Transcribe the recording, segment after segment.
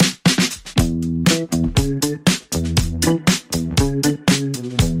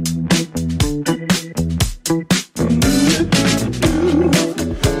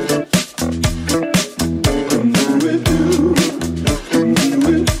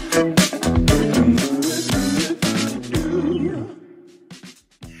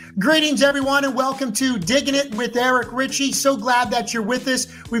Greetings, everyone, and welcome to Diggin' It with Eric Richey. So glad that you're with us.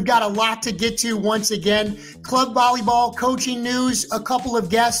 We've got a lot to get to once again. Club volleyball, coaching news, a couple of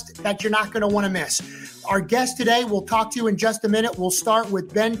guests that you're not going to want to miss. Our guest today, we'll talk to in just a minute. We'll start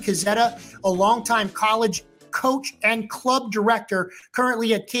with Ben Cazzetta, a longtime college coach and club director,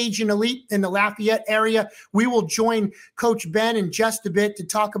 currently at Cajun Elite in the Lafayette area. We will join Coach Ben in just a bit to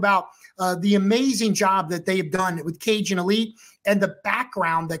talk about the amazing job that they have done with Cajun Elite and the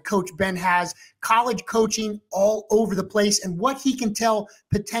background that Coach Ben has, college coaching all over the place, and what he can tell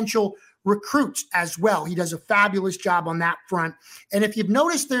potential recruits as well. He does a fabulous job on that front. And if you've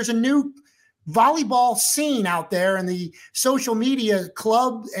noticed, there's a new volleyball scene out there in the social media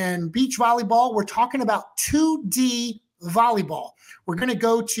club and beach volleyball. We're talking about 2D volleyball. We're going to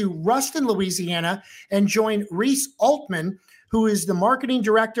go to Ruston, Louisiana, and join Reese Altman, who is the marketing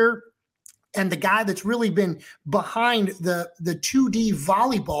director and the guy that's really been behind the 2D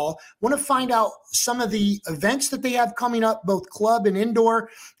volleyball. Want to find out some of the events that they have coming up, both club and indoor,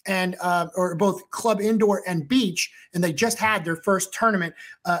 and or both club indoor and beach. And they just had their first tournament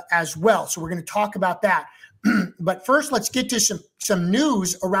as well. So we're going to talk about that. But first, let's get to some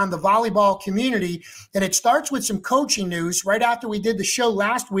news around the volleyball community. And it starts with some coaching news. Right after we did the show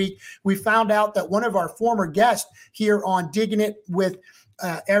last week, we found out that one of our former guests here on Digging It with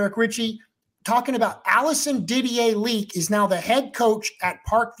Eric Richey, talking about Allison Didier Leak, is now the head coach at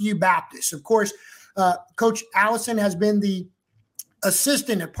Parkview Baptist. Of course, Coach Allison has been the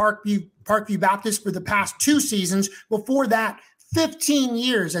assistant at Parkview Baptist for the past 2 seasons. Before that, 15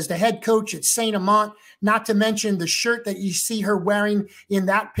 years as the head coach at St. Amant, not to mention the shirt that you see her wearing in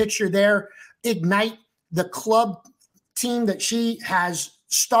that picture there, Ignite, the club team that she has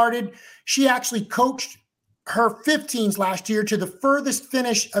started. She actually coached her 15s last year to the furthest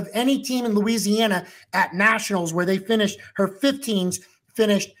finish of any team in Louisiana at Nationals, where they finished, her 15s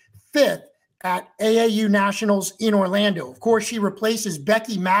finished 5th at AAU Nationals in Orlando. Of course, she replaces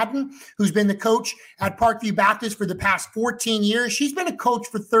Becky Madden, who's been the coach at Parkview Baptist for the past 14 years. She's been a coach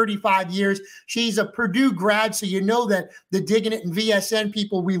for 35 years. She's a Purdue grad, so you know that the Diggin' It and VSN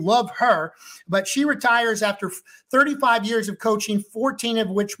people, we love her. But she retires after 35 years of coaching, 14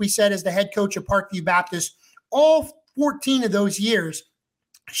 of which we said as the head coach of Parkview Baptist. All 14 of those years,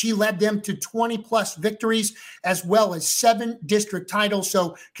 she led them to 20-plus victories, as well as 7 district titles.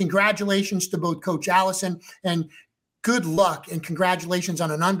 So congratulations to both Coach Allison, and good luck and congratulations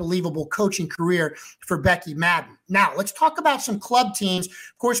on an unbelievable coaching career for Becky Madden. Now, let's talk about some club teams.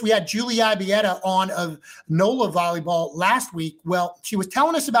 Of course, we had Julie Ibieta on of NOLA Volleyball last week. Well, she was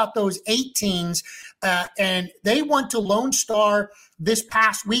telling us about those 8 teams, and they went to Lone Star this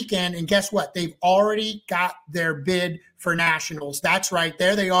past weekend, and guess what? They've already got their bid for nationals. That's right.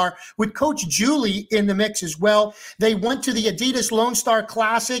 There they are with Coach Julie in the mix as well. They went to the Adidas Lone Star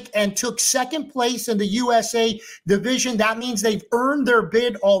Classic and took 2nd place in the USA division. That means they've earned their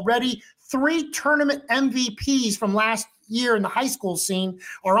bid already. 3 tournament MVPs from last year in the high school scene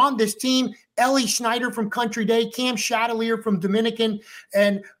are on this team. Ellie Schneider from Country Day, Cam Chatelier from Dominican,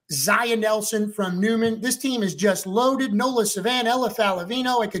 and Zaya Nelson from Newman. This team is just loaded. Nola Savan, Ella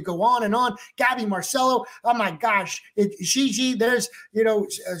Falavino. I could go on and on. Gabby Marcello. Oh my gosh. Gigi. There's,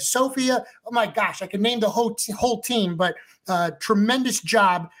 Sophia. Oh my gosh. I could name the whole team, but tremendous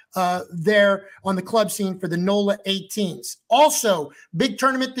job there on the club scene for the NOLA 18s. Also, big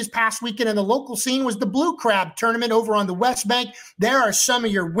tournament this past weekend in the local scene was the Blue Crab tournament over on the West Bank. There are some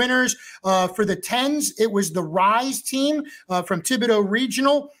of your winners. For the 10s, it was the Rise team from Thibodaux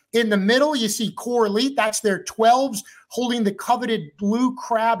Regional. In the middle, you see Core Elite. That's their 12s holding the coveted Blue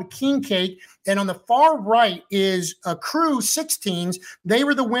Crab King Cake. And on the far right is a Crew 16s. They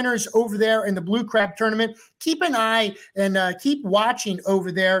were the winners over there in the Blue Crab tournament. Keep an eye and keep watching over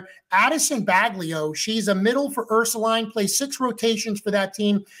there. Addison Baglio, she's a middle for Ursuline, plays 6 rotations for that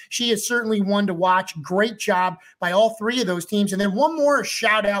team. She is certainly one to watch. Great job by all 3 of those teams. And then one more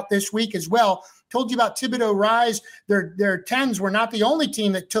shout out this week as well. Told you about Thibodaux Rise. Their 10s were not the only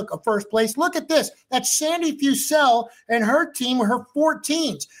team that took a first place. Look at this. That's Sandy Fusel and her team were her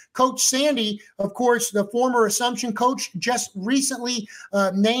 14s. Coach Sandy, of course, the former Assumption coach, just recently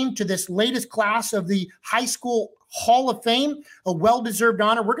named to this latest class of the high school Hall of Fame, a well-deserved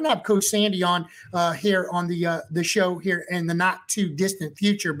honor. We're going to have Coach Sandy on here on the show here in the not-too-distant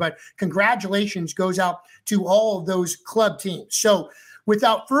future. But congratulations goes out to all of those club teams. So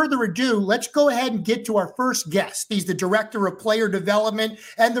without further ado, let's go ahead and get to our first guest. He's the Director of Player Development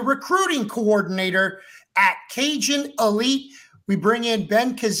and the Recruiting Coordinator at Cajun Elite. We bring in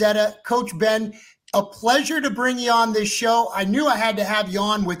Ben Cazzetta. Coach Ben, A pleasure to bring you on this show. I knew I had to have you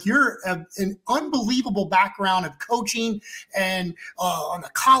on with your an unbelievable background of coaching and on the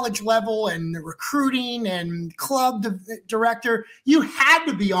college level and the recruiting and club director. You had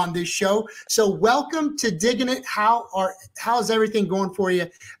to be on this show. So welcome to Diggin' It. How's everything going for you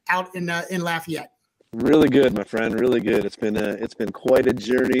out in Lafayette? Really good, my friend. Really good. It's been quite a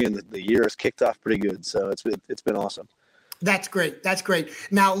journey, and the year has kicked off pretty good. So it's been awesome. That's great. That's great.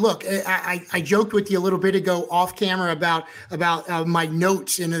 Now, look, I joked with you a little bit ago off camera about my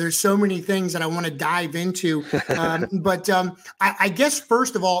notes, and there's so many things that I want to dive into. But I guess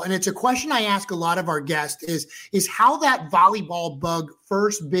first of all, and it's a question I ask a lot of our guests, is how that volleyball bug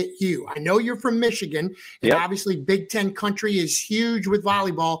first bit you. I know you're from Michigan, and obviously Big Ten country is huge with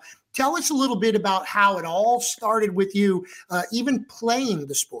volleyball. Tell us a little bit about how it all started with you, even playing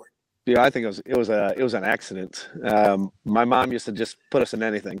the sport. Yeah, I think it was an accident. My mom used to just put us in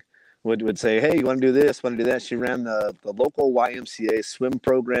anything. Would say, hey, you want to do this, want to do that. She ran the local YMCA swim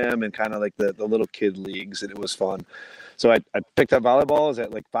program and kind of like the little kid leagues, and it was fun. So I picked up volleyball. I was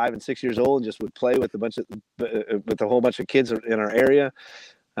at like 5 and 6 years old and just would play with a whole bunch of kids in our area.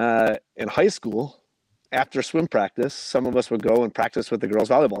 In high school, after swim practice, some of us would go and practice with the girls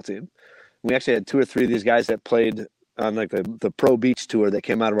volleyball team. We actually had 2 or 3 of these guys that played on like the pro beach tour that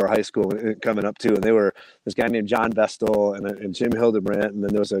came out of our high school coming up too. And they were this guy named John Vestal and Jim Hildebrandt. And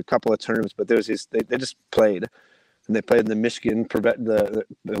then there was a couple of tournaments, but there was they just played, and they played in the Michigan,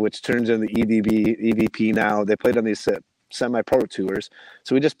 which turns into the EVP now. They played on these semi-pro tours.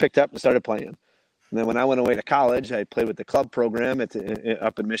 So we just picked up and started playing. And then when I went away to college, I played with the club program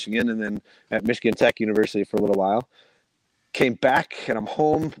up in Michigan, and then at Michigan Tech University for a little while. Came back, and I'm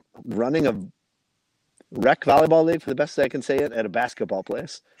home running a rec volleyball league, for the best I can say it, at a basketball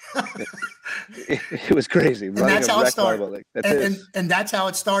place. It was crazy. And that's how it started. And that's how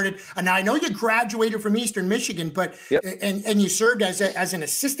it started. And now I know you graduated from Eastern Michigan, but and you served as an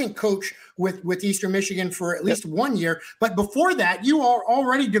assistant coach with Eastern Michigan for at least 1 year. But before that, you are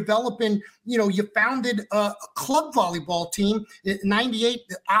already developing. You founded a club volleyball team in '98,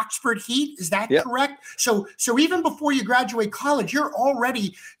 the Oxford Heat. Is that correct? So even before you graduate college, you're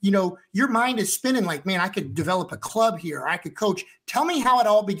already, your mind is spinning like, man, I could develop a club here. I could coach. Tell me how it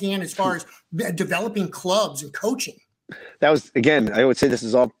all began as far as developing clubs and coaching. That was, again, I would say this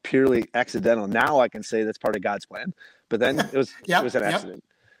is all purely accidental. Now I can say that's part of God's plan. But then it was an accident.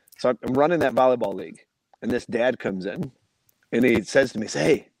 So I'm running that volleyball league, and this dad comes in, and he says to me,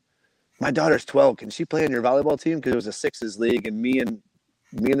 hey, my daughter's 12. Can she play on your volleyball team? Because it was a sixes league, and me and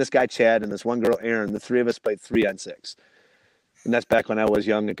this guy, Chad, and this one girl, Erin, the 3 of us played 3-on-6. And that's back when I was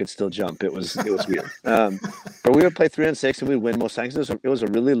young and could still jump. It was weird. But we would play 3-on-6, and we'd win most times. It was a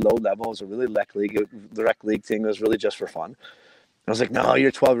really low level. It was a really rec league. The rec league thing was really just for fun. I was like, no,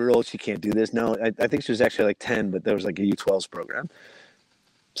 you're 12-year-old. She can't do this. No, I think she was actually like 10, but there was like a U12s program.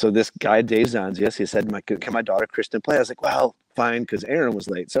 So this guy, Dave Zanzias, he said, can my daughter Kristen play? I was like, well, fine, because Aaron was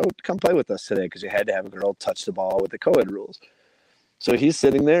late. So come play with us today, because you had to have a girl touch the ball with the co-ed rules. So he's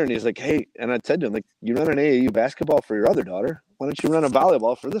sitting there, and he's like, hey, and I said to him, like, you run an AAU basketball for your other daughter. Why don't you run a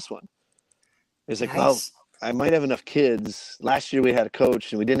volleyball for this one? He's like, well, I might have enough kids. Last year we had a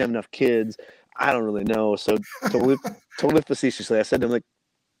coach, and we didn't have enough kids. I don't really know. So totally facetiously, I said to him, like,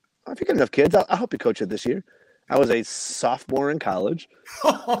 if you get enough kids, I'll help you coach it this year. I was a sophomore in college.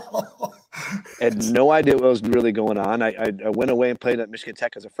 Had no idea what was really going on. I went away and played at Michigan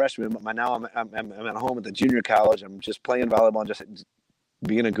Tech as a freshman, but now I'm at home at the junior college. I'm just playing volleyball and just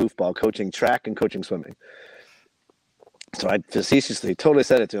being a goofball, coaching track and coaching swimming. So I facetiously totally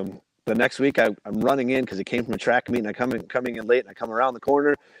said it to him. The next week I'm running in because he came from a track meet, and I coming in late, and I come around the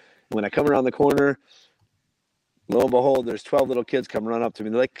corner. When I come around the corner, lo and behold, there's 12 little kids come run up to me.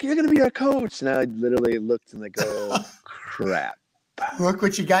 They're like, you're going to be our coach. And I literally looked and they go, oh, crap. Look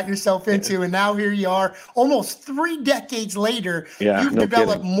what you got yourself into. And now here you are, almost 3 decades later. You've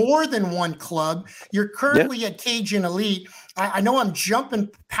developed more than one club. You're currently at Cajun Elite. I know I'm jumping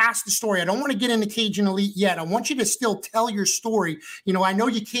past the story. I don't want to get into Cajun Elite yet. I want you to still tell your story. I know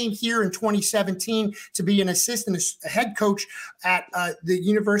you came here in 2017 to be an assistant, a head coach at the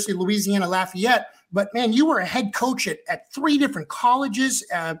University of Louisiana Lafayette. But, man, you were a head coach at 3 different colleges,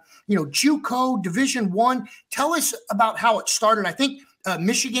 JUCO, Division I. Tell us about how it started. I think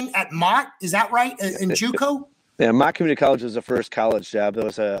Michigan at Mott, is that right, in JUCO? Yeah, Mott Community College was the first college job. There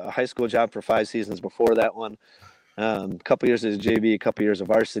was a high school job for 5 seasons before that one. A couple years as a JV, a couple years of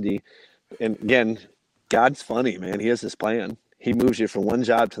varsity. And, again, God's funny, man. He has this plan. He moves you from one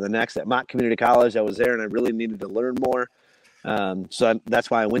job to the next. At Mott Community College, I was there, and I really needed to learn more. So that's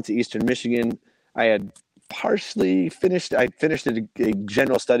why I went to Eastern Michigan. I had partially finished. I finished a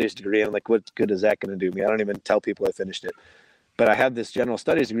general studies degree. I'm like, what good is that going to do me? I don't even tell people I finished it. But I have this general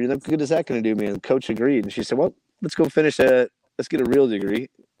studies degree. What good is that going to do me? And the coach agreed. And she said, well, let's go let's get a real degree.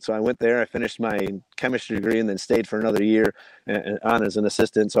 So I went there. I finished my chemistry degree and then stayed for another year on as an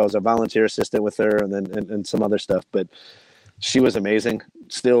assistant. So I was a volunteer assistant with her and some other stuff. But she was amazing.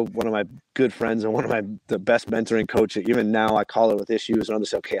 Still one of my good friends and one of the best mentoring coaches. Even now I call her with issues and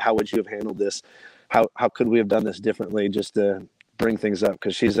others say, okay, how would you have handled this? How could we have done this differently just to bring things up?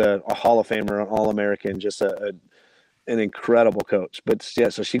 Because she's a Hall of Famer, an All-American, just an incredible coach. But yeah,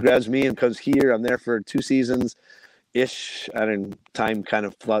 so she grabs me and comes here. I'm there for 2 seasons-ish. Time kind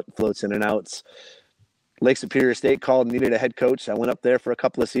of floats in and outs. Lake Superior State called and needed a head coach. I went up there for a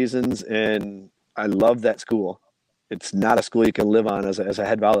couple of seasons, and I loved that school. It's not a school you can live on as a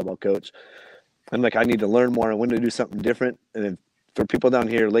head volleyball coach. I'm like, I need to learn more. I want to do something different. And for people down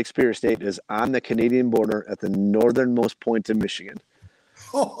here, Lake Superior State is on the Canadian border at the northernmost point in Michigan.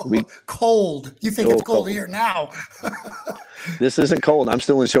 Cold. You think it's cold here now. This isn't cold. I'm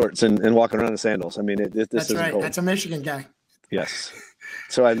still in shorts and walking around in sandals. I mean, this That's isn't right. cold. That's a Michigan guy. Yes.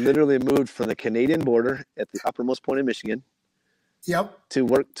 So I literally moved from the Canadian border at the uppermost point in Michigan. Yep. To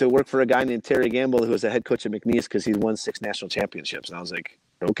work for a guy named Terry Gamble, who was the head coach at McNeese because he'd won 6 national championships. And I was like,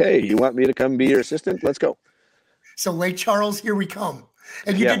 okay, you want me to come be your assistant? Let's go. So Lake Charles, here we come.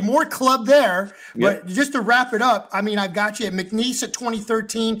 And you did more club there, but just to wrap it up, I mean, I've got you at McNeese at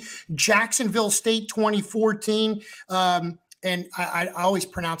 2013, Jacksonville State 2014, and I always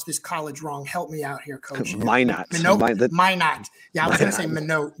pronounce this college wrong. Help me out here, Coach. Minot. Minot. Yeah, I was going to say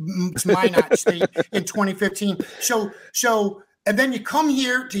Minot. It's Minot State in 2015. So, and then you come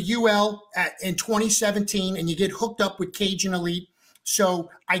here to UL in 2017, and you get hooked up with Cajun Elite. So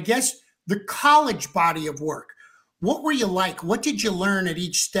I guess the college body of work, what were you like? What did you learn at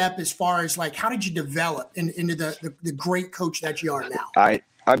each step as far as like, how did you develop into the great coach that you are now?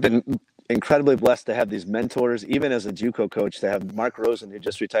 I've been incredibly blessed to have these mentors, even as a JUCO coach, to have Mark Rosen, who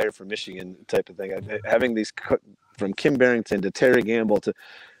just retired from Michigan type of thing. Having these from Kim Barrington to Terry Gamble to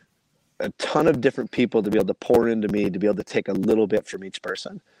a ton of different people to be able to pour into me, to be able to take a little bit from each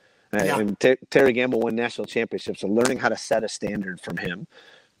person. And Terry Gamble won national championships, so learning how to set a standard from him.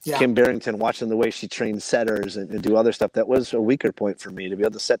 Yeah. Kim Barrington, watching the way she trained setters and do other stuff, that was a weaker point for me, to be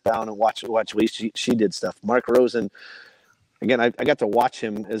able to sit down and watch she did stuff. Mark Rosen, again, I got to watch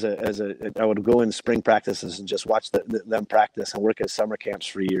him I would go in spring practices and just watch them practice and work at summer camps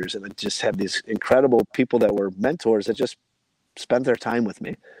for years. And I just had these incredible people that were mentors that just spent their time with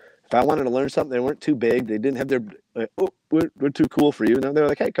me. If I wanted to learn something, they weren't too big. They didn't have we're too cool for you. No, they were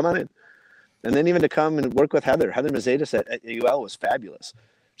like, hey, come on in. And then even to come and work with Heather Mazetas at UL was fabulous.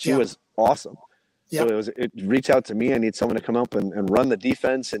 She was awesome. Yep. So it reach out to me. I need someone to come up and run the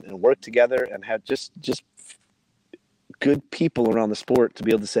defense and work together and have just good people around the sport to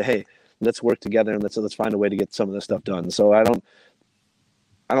be able to say, hey, let's work together and let's find a way to get some of this stuff done. So I don't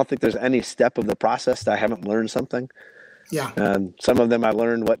think there's any step of the process that I haven't learned something. Yeah. Some of them I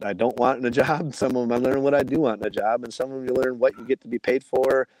learned what I don't want in a job. Some of them I learned what I do want in a job. And some of them you learn what you get to be paid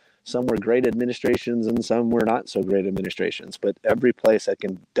for. Some were great administrations and some were not so great administrations. But every place I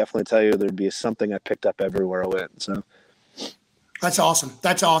can definitely tell you there'd be something I picked up everywhere I went. So that's awesome.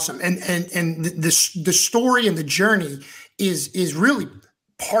 That's awesome. And the story and the journey is really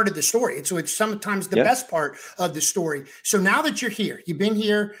part of the story. So it's sometimes the best part of the story. So now that you're here, you've been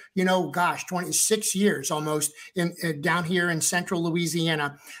here, 26 years almost down here in central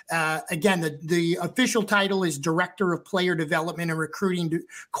Louisiana. Again, the official title is Director of Player Development and Recruiting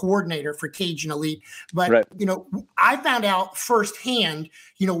Coordinator for Cajun Elite. But, I found out firsthand,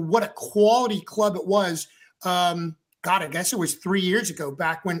 what a quality club it was. I guess it was 3 years ago,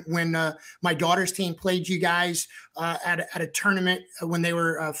 back when my daughter's team played you guys at a tournament when they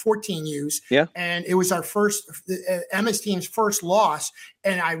were 14Us. Yeah. And it was our Emma's team's first loss.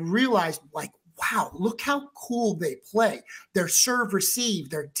 And I realized, wow, look how cool they play. Their serve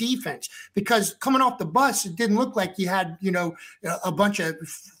receive, their defense. Because coming off the bus, it didn't look like you had, a bunch of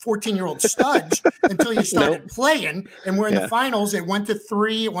 14-year-old studs until you started playing. And we're in the finals. It went to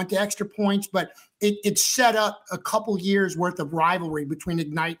 3, it went to extra points, but it set up a couple years worth of rivalry between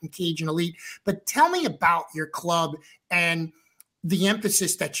Ignite and Cajun Elite. But tell me about your club and the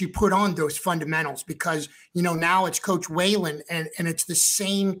emphasis that you put on those fundamentals, because, now it's Coach Whalen and it's the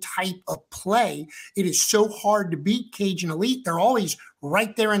same type of play. It is so hard to beat Cajun Elite. They're always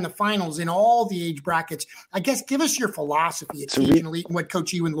right there in the finals in all the age brackets. I guess give us your philosophy at Cajun Elite and what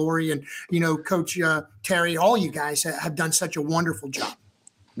Coach you and Lori and, Coach Terry, all you guys have done such a wonderful job.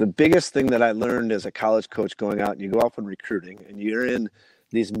 The biggest thing that I learned as a college coach going out, and you go off and recruiting and you're in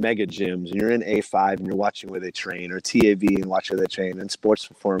these mega gyms, and you're in A5 and you're watching where they train, or TAV and watch where they train, and Sports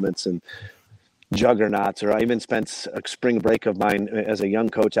Performance and juggernauts. Or I even spent a spring break of mine as a young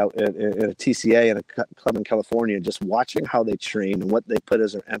coach out at a TCA and a club in California, just watching how they train and what they put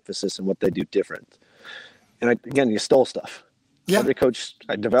as their emphasis and what they do different. And again, you stole stuff. Yeah. Every coach,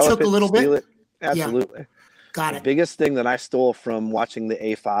 I develop it, steal it. Absolutely. Yeah. Got it. The biggest thing that I stole from watching the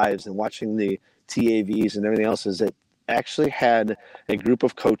A5s and watching the TAVs and everything else is it actually had a group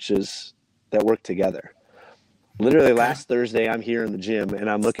of coaches that worked together. Literally last Thursday, I'm here in the gym and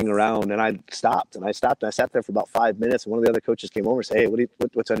I'm looking around, and I stopped and I sat there for about 5 minutes, and one of the other coaches came over and said, "Hey,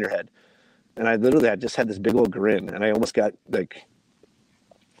 what's on your head?" And I just had this big old grin, and I almost got like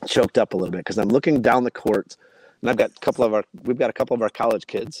choked up a little bit, because I'm looking down the court, and we've got a couple of our college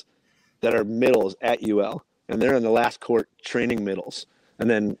kids that are middles at UL, and they're in the last court training middles. And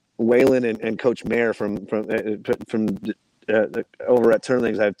then Waylon and Coach Mayer from over at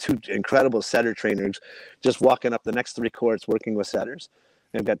Turnlings, I have two incredible setter trainers just walking up the next 3 courts working with setters.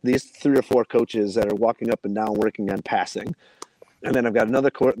 I've got these 3 or 4 coaches that are walking up and down working on passing. And then I've got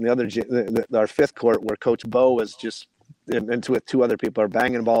another court in the other our 5th court where Coach Bo is just with 2 other people are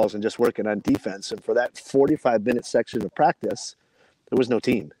banging balls and just working on defense. And for that 45-minute section of practice, there was no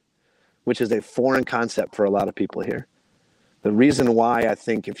team, which is a foreign concept for a lot of people here. The reason why, I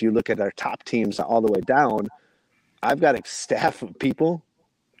think, if you look at our top teams all the way down, I've got a staff of people.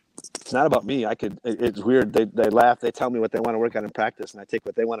 It's not about me. It's weird. They laugh. They tell me what they want to work on in practice, and I take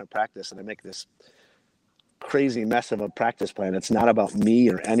what they want in practice, and I make this crazy mess of a practice plan. It's not about me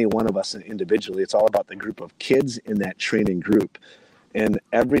or any one of us individually. It's all about the group of kids in that training group. And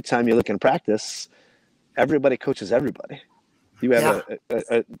every time you look in practice, everybody coaches everybody. You have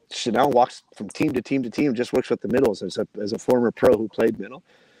a Chanel walks from team to team to team, just works with the middles as a former pro who played middle.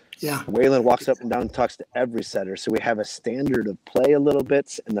 Yeah. Waylon walks up and down and talks to every setter. So we have a standard of play a little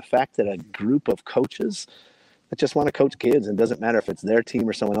bit. And the fact that a group of coaches that just want to coach kids, and doesn't matter if it's their team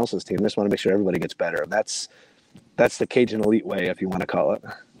or someone else's team, they just want to make sure everybody gets better. That's the Cajun elite way, if you want to call it.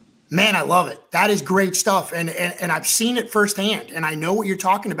 Man, I love it. That is great stuff. And I've seen it firsthand, and I know what you're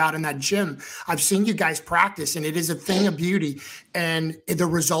talking about in that gym. I've seen you guys practice, and it is a thing of beauty, and the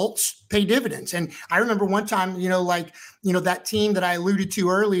results pay dividends. And I remember one time, that team that I alluded to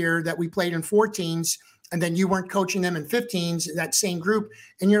earlier that we played in 14s, and then you weren't coaching them in 15s, that same group.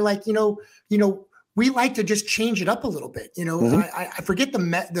 And you're like, we like to just change it up a little bit. Mm-hmm. I forget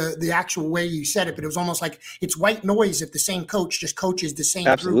the actual way you said it, but it was almost like it's white noise if the same coach just coaches the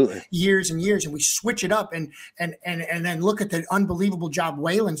same group years and years, and we switch it up and then look at the unbelievable job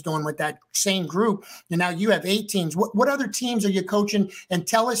Waylon's doing with that same group. And now you have 8 teams. What other teams are you coaching? And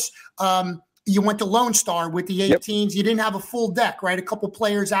tell us, you went to Lone Star with the 18s. You didn't have a full deck, right? A couple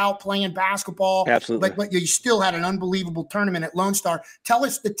players out playing basketball. Absolutely. But you still had an unbelievable tournament at Lone Star. Tell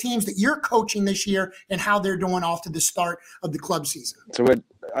us the teams that you're coaching this year and how they're doing off to the start of the club season. So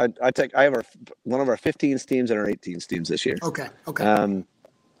I have one of our 15s teams and our 18s teams this year. Okay.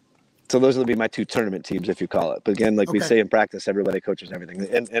 So those will be my 2 tournament teams, if you call it. But again, like we say in practice, everybody coaches everything.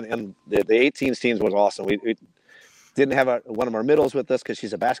 And the 18s teams was awesome. We didn't have one of our middles with us because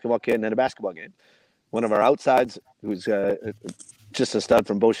she's a basketball kid and had a basketball game. One of our outsides, who's just a stud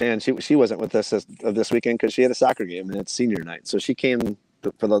from Beauchamp, she wasn't with us this weekend because she had a soccer game and it's senior night. So she came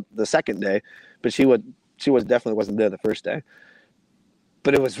for the second day, but she definitely wasn't there the first day.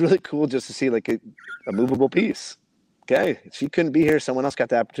 But it was really cool just to see like a movable piece. Okay, she couldn't be here. Someone else got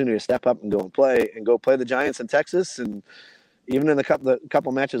the opportunity to step up and go play the Giants in Texas. And even in the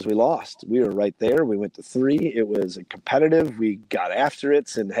couple matches we lost, we were right there. We went to 3. It was competitive. We got after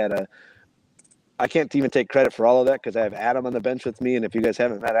it and I can't even take credit for all of that because I have Adam on the bench with me. And if you guys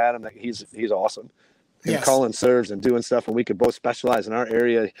haven't met Adam, he's awesome. And calling serves and doing stuff, and we could both specialize in our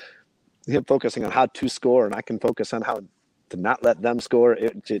area. Him focusing on how to score, and I can focus on how to not let them score.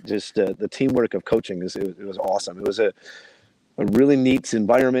 The teamwork of coaching it was awesome. It was a really neat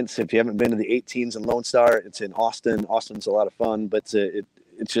environment. If you haven't been to the 18s in Lone Star, it's in Austin. Austin's a lot of fun, but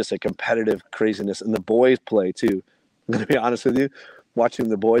it's just a competitive craziness. And the boys play too. I'm going to be honest with you. Watching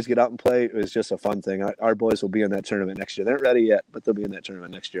the boys get out and play is just a fun thing. Our boys will be in that tournament next year. They aren't ready yet, but they'll be in that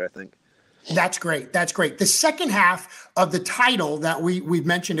tournament next year, I think. That's great. The second half of the title that we've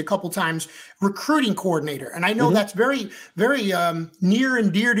mentioned a couple times, recruiting coordinator. And I know that's very, very near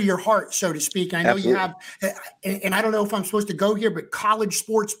and dear to your heart, so to speak. And I know you have, and I don't know if I'm supposed to go here, but college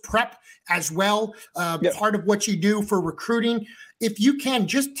sports prep as well, part of what you do for recruiting. If you can,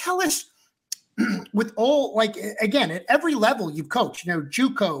 just tell us, with all, like, again, at every level you've coached,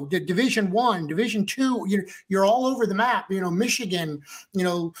 JUCO, Division I, Division II, you're all over the map, Michigan,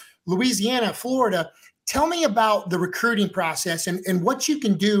 Louisiana, Florida. Tell me about the recruiting process and what you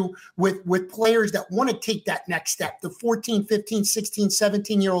can do with players that want to take that next step, the 14, 15, 16,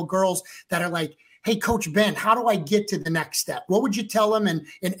 17-year-old girls that are like, hey, Coach Ben, how do I get to the next step? What would you tell them? And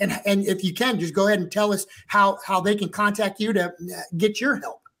if you can, just go ahead and tell us how they can contact you to get your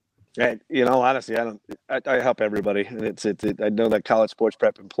help. Right. Honestly, I help everybody. And I know that college sports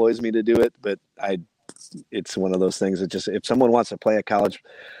prep employs me to do it, but it's one of those things that just, if someone wants to play at college,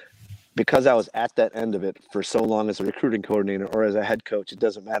 because I was at that end of it for so long as a recruiting coordinator or as a head coach, it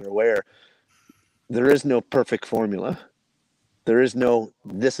doesn't matter where, there is no perfect formula. There is no,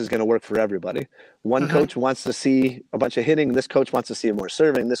 this is going to work for everybody. One coach wants to see a bunch of hitting. This coach wants to see more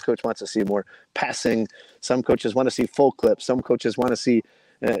serving. This coach wants to see more passing. Some coaches want to see full clips. Some coaches want to see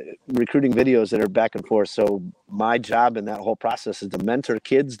recruiting videos that are back and forth. So my job in that whole process is to mentor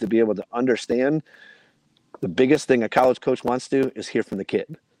kids to be able to understand the biggest thing a college coach wants to do is hear from the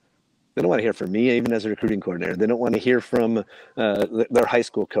kid. They don't want to hear from me, even as a recruiting coordinator. They don't want to hear from their high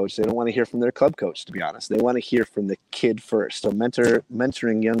school coach. They don't want to hear from their club coach, to be honest. They want to hear from the kid first. So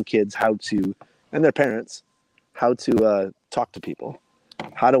mentoring young kids and their parents, how to talk to people.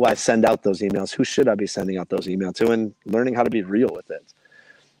 How do I send out those emails? Who should I be sending out those emails to? And learning how to be real with it.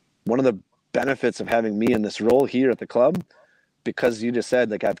 One of the benefits of having me in this role here at the club, because you just said,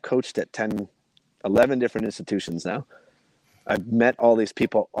 like, I've coached at 10, 11 different institutions now. I've met all these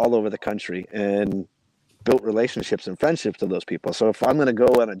people all over the country and built relationships and friendships with those people. So if I'm going to go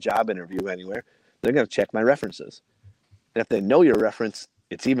on a job interview anywhere, they're going to check my references. And if they know your reference,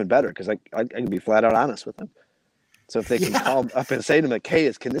 it's even better because I can be flat out honest with them. So if they can call up and say to them, like,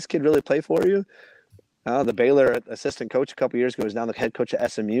 hey, can this kid really play for you? The Baylor assistant coach a couple years ago was now the head coach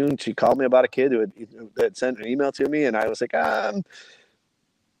at SMU, and she called me about a kid who had sent an email to me, and I was like,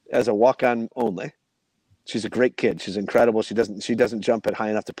 as a walk-on only. She's a great kid. She's incredible. She doesn't jump it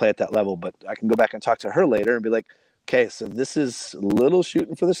high enough to play at that level, but I can go back and talk to her later and be like, okay, so this is a little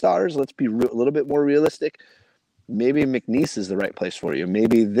shooting for the stars. Let's be a little bit more realistic. Maybe McNeese is the right place for you.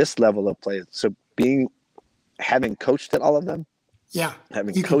 Maybe this level of play. So having coached at all of them,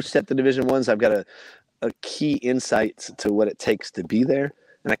 having coached at the Division Ones, I've got a key insight to what it takes to be there.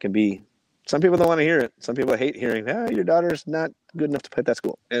 And I can be, some people don't want to hear it. Some people hate hearing, your daughter's not good enough to play at that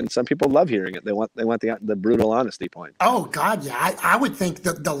school. And some people love hearing it. They want the brutal honesty point. Oh God. Yeah. I would think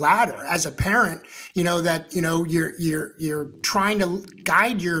the latter as a parent, you're trying to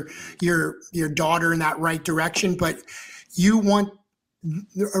guide your daughter in that right direction, but you want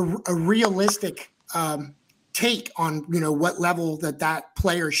a realistic, take on what level that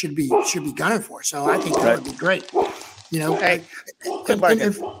player should be gunning for. So I think that would be great.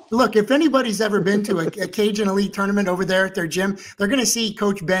 If anybody's ever been to a Cajun Elite tournament over there at their gym, they're going to see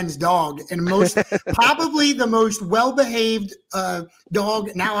Coach Ben's dog, and probably the most well-behaved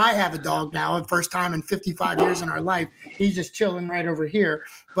dog. Now I have a dog now, first time in 55 years in our life. He's just chilling right over here.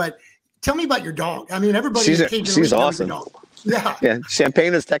 But tell me about your dog. I mean, everybody in Cajun Elite knows your dog. Yeah.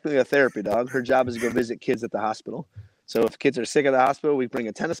 Champagne is technically a therapy dog. Her job is to go visit kids at the hospital. So if kids are sick at the hospital, we bring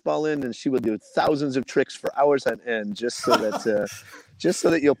a tennis ball in, and she will do thousands of tricks for hours on end, just so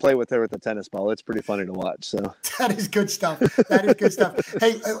that you'll play with her with the tennis ball. It's pretty funny to watch. So that is good stuff.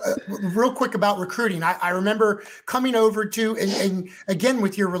 Hey, real quick about recruiting. I remember coming over to, and again,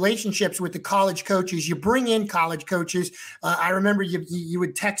 with your relationships with the college coaches, you bring in college coaches. I remember you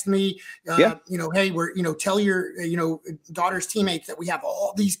would text me, hey, tell your, daughter's teammates that we have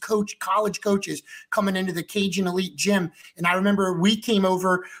all these college coaches coming into the Cajun Elite gym. And I remember we came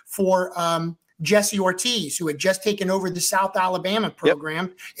over for, Jesse Ortiz, who had just taken over the South Alabama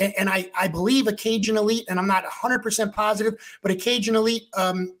program. Yep. And I believe a Cajun Elite, and I'm not 100% positive, but a Cajun Elite,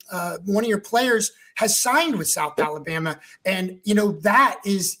 one of your players has signed with South Alabama. And, that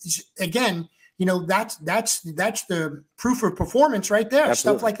is, again, that's the proof of performance right there.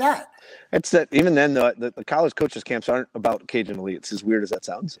 Absolutely. Stuff like that. It's that even then, the college coaches camps aren't about Cajun Elites, as weird as that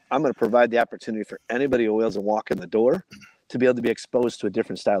sounds. I'm going to provide the opportunity for anybody who wills to walk in the door to be able to be exposed to a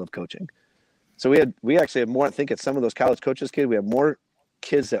different style of coaching. So we actually have more, I think at some of those college coaches kids, we have more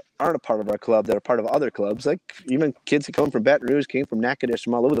kids that aren't a part of our club that are part of other clubs, like even kids that come from Baton Rouge, came from Natchitoches,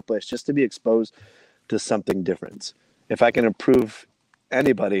 from all over the place, just to be exposed to something different. If I can improve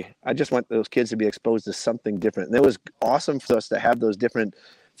anybody, I just want those kids to be exposed to something different. And it was awesome for us to have those different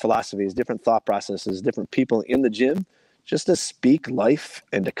philosophies, different thought processes, different people in the gym, just to speak life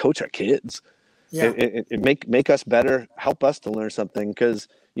and to coach our kids. Yeah. It make us better, help us to learn something, because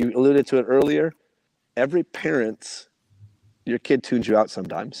you alluded to it earlier. Every parent, your kid tunes you out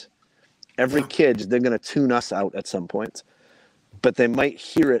sometimes. Every kid, they're going to tune us out at some point. But they might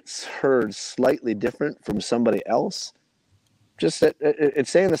hear it heard slightly different from somebody else. Just it's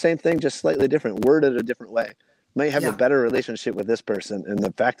saying the same thing, just slightly different, worded a different way. Might have a better relationship with this person. And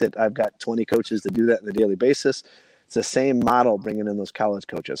the fact that I've got 20 coaches that do that on a daily basis, it's the same model bringing in those college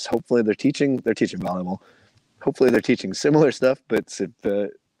coaches. Hopefully they're teaching volleyball. Hopefully they're teaching similar stuff, but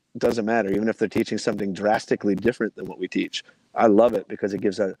it doesn't matter. Even if they're teaching something drastically different than what we teach. I love it because it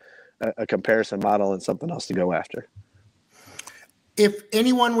gives a comparison model and something else to go after. If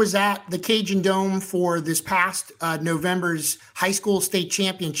anyone was at the Cajun Dome for this past November's high school state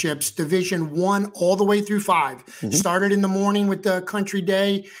championships, Division 1 all the way through 5, started in the morning with the Country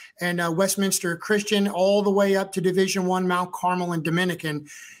Day and Westminster Christian, all the way up to Division 1, Mount Carmel and Dominican,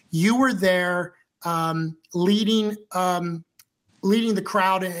 you were there leading the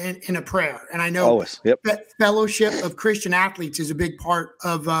crowd in a prayer. And I know fellowship of Christian athletes is a big part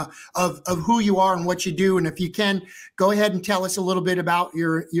of who you are and what you do. And if you can, go ahead and tell us a little bit about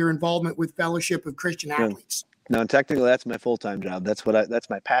your involvement with Fellowship of Christian Athletes. No, technically that's my full-time job. That's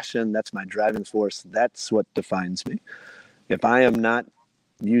my passion. That's my driving force. That's what defines me. If I am not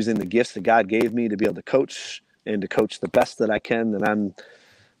using the gifts that God gave me to be able to coach and to coach the best that I can, then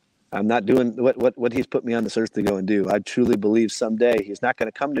I'm not doing what he's put me on this earth to go and do. I truly believe someday he's not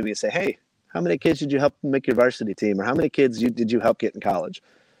going to come to me and say, hey, how many kids did you help make your varsity team? Or how many kids did you help get in college?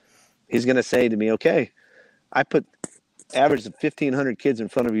 He's going to say to me, okay, I put average of 1,500 kids in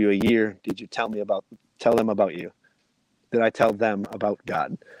front of you a year. Did you tell them about you? Did I tell them about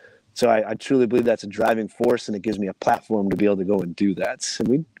God? So I truly believe that's a driving force, and it gives me a platform to be able to go and do that.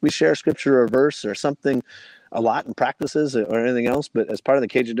 And we share scripture or verse or something a lot in practices or anything else, but as part of the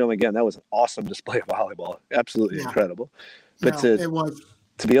Cajun Dome, again, that was an awesome display of volleyball. Absolutely incredible. But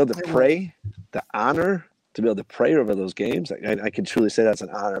to be able to pray, the honor to be able to pray over those games, I can truly say that's an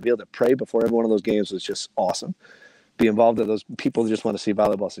honor. To be able to pray before every one of those games was just awesome. Be involved with those people who just want to see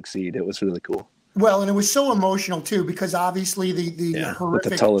volleyball succeed. It was really cool. Well, and it was so emotional too, because obviously the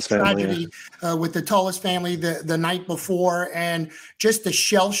horrific tragedy with the Tullis family the night before, and just the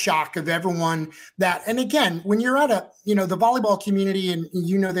shell shock of everyone that. And again, when you're at the volleyball community, and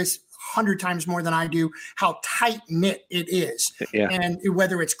you know this 100 times more than I do, how tight knit it is. Yeah. And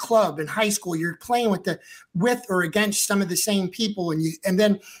whether it's club and high school, you're playing with or against some of the same people, and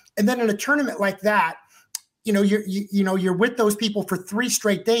then in a tournament like that, you're with those people for 3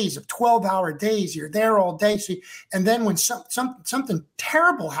 straight days of 12-hour days. You're there all day. So, and then when something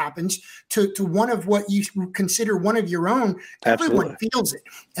terrible happens to one of what you consider one of your own, everyone feels it.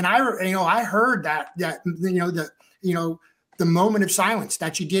 And I heard that the moment of silence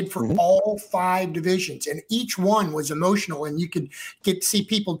that you did for all 5 divisions, and each one was emotional, and you could get to see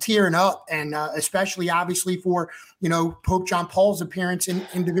people tearing up, and especially obviously for Pope John Paul's appearance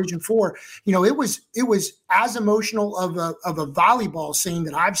in Division 4. It was as emotional of a volleyball scene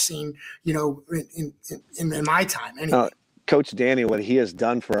that I've seen in my time. Anyway. Coach Danny, what he has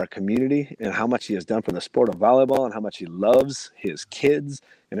done for our community and how much he has done for the sport of volleyball and how much he loves his kids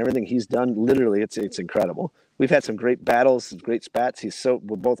and everything he's done, literally, it's incredible. We've had some great battles, some great spats. We're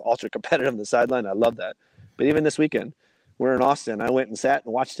both ultra competitive on the sideline. I love that. But even this weekend, we're in Austin. I went and sat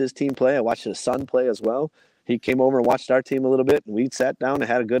and watched his team play. I watched his son play as well. He came over and watched our team a little bit, and we sat down and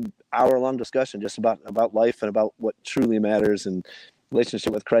had a good hour-long discussion just about life and about what truly matters and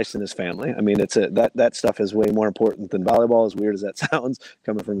relationship with Christ and his family. I mean, that stuff is way more important than volleyball, as weird as that sounds,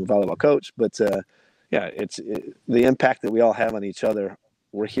 coming from a volleyball coach. But it's the impact that we all have on each other.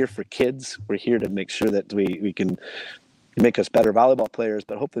 We're here for kids. We're here to make sure that we can make us better volleyball players,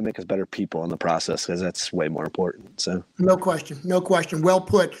 but hopefully make us better people in the process, because that's way more important. So no question. Well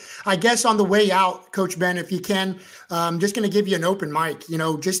put. I guess on the way out, Coach Ben, if you can, just going to give you an open mic,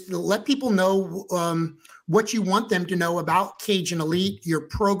 just let people know what you want them to know about Cajun Elite, your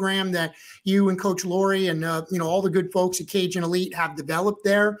program that you and Coach Lori and all the good folks at Cajun Elite have developed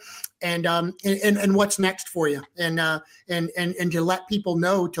there, and what's next for you, and to let people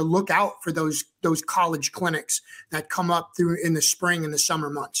know to look out for those college clinics that come up through in the spring and the summer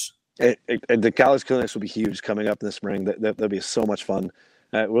months. The college clinics will be huge coming up in the spring. That'll be so much fun.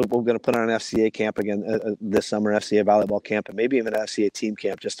 We're going to put on an FCA camp again this summer, FCA volleyball camp, and maybe even an FCA team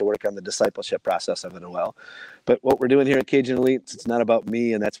camp, just to work on the discipleship process of it as well. But what we're doing here at Cajun Elite, it's not about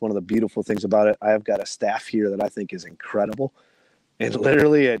me, and that's one of the beautiful things about it. I've got a staff here that I think is incredible. And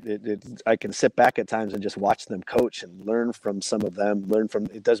literally, I can sit back at times and just watch them coach and learn from some of them,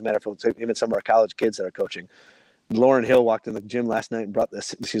 it doesn't matter if it's even some of our college kids that are coaching. Lauren Hill walked in the gym last night and brought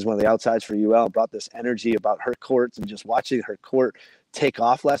this, she's one of the outsides for UL, brought this energy about her courts, and just watching her court take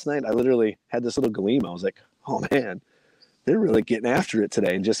off last night, I literally had this little gleam. I was like, oh man, they're really getting after it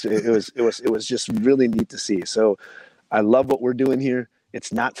today. And just, it was just really neat to see. So I love what we're doing here.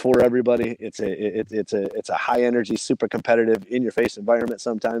 It's not for everybody. It's a high energy, super competitive, in your face environment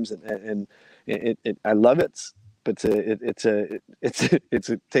sometimes, and I love it. But it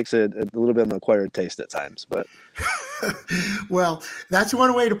takes a little bit of an acquired taste at times. But well, that's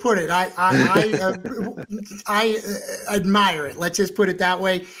one way to put it. I admire it. Let's just put it that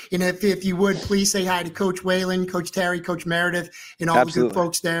way. And if you would, please say hi to Coach Whalen, Coach Terry, Coach Meredith, and all the good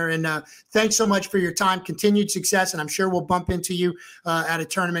folks there. And thanks so much for your time. Continued success, and I'm sure we'll bump into you at a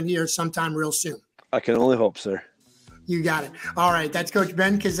tournament here sometime real soon. I can only hope, sir. You got it. All right. That's Coach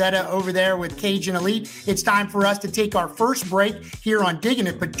Ben Cazzetta over there with Cajun Elite. It's time for us to take our first break here on Diggin'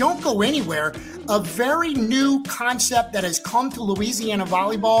 It, but don't go anywhere. A very new concept that has come to Louisiana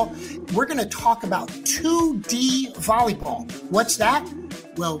volleyball. We're going to talk about 2D volleyball. What's that?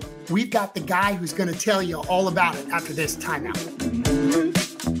 Well, we've got the guy who's going to tell you all about it after this timeout.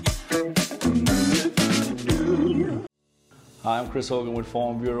 Hi, I'm Chris Hogan with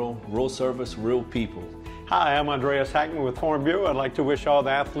Farm Bureau. Real service, real people. Hi, I'm Andreas Hackman with Farm Bureau. I'd like to wish all the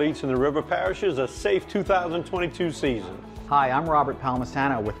athletes in the river parishes a safe 2022 season. Hi, I'm Robert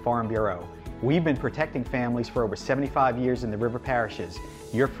Palmisano with Farm Bureau. We've been protecting families for over 75 years in the river parishes.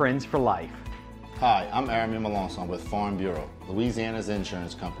 Your friends for life. Hi, I'm Aaron Melanson with Farm Bureau, Louisiana's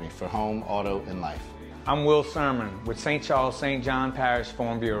insurance company for home, auto, and life. I'm Will Sermon with St. Charles St. John Parish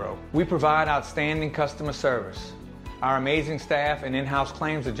Farm Bureau. We provide outstanding customer service. Our amazing staff and in-house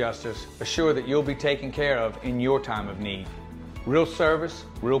claims adjusters assure that you'll be taken care of in your time of need. Real service,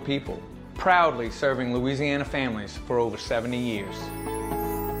 real people. Proudly serving Louisiana families for over 70 years.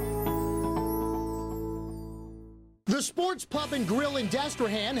 The Sports Pub and Grill in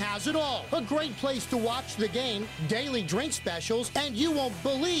Destrehan has it all. A great place to watch the game, daily drink specials, and you won't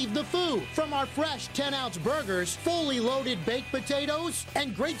believe the food. From our fresh 10-ounce burgers, fully loaded baked potatoes,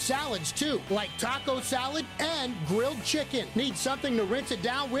 and great salads too, like taco salad and grilled chicken. Need something to rinse it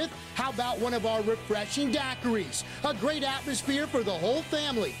down with? How about one of our refreshing daiquiris? A great atmosphere for the whole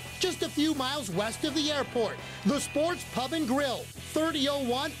family. Just a few miles west of the airport. The Sports Pub and Grill,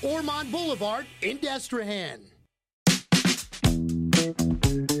 3001 Ormond Boulevard in Destrehan.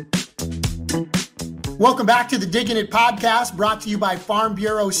 Welcome back to the Diggin' It podcast, brought to you by Farm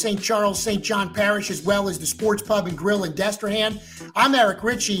Bureau, St. Charles, St. John Parish, as well as the Sports Pub and Grill in Destrehan. I'm Eric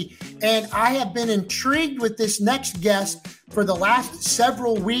Richey, and I have been intrigued with this next guest for the last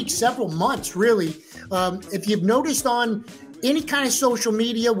several weeks, several months, really. If you've noticed on any kind of social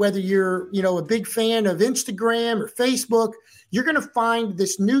media, whether you're, a big fan of Instagram or Facebook, you're going to find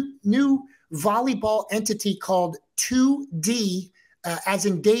this new volleyball entity called 2D, as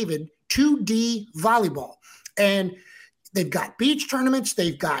in David, 2D volleyball. And they've got beach tournaments,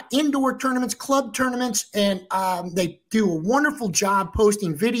 they've got indoor tournaments, club tournaments, and they do a wonderful job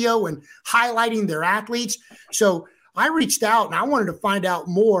posting video and highlighting their athletes. So I reached out and I wanted to find out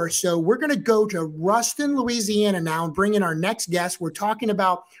more. So we're going to go to Ruston, Louisiana now and bring in our next guest. We're talking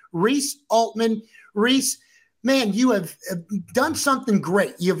about Reese Altman. Reese, man, you have done something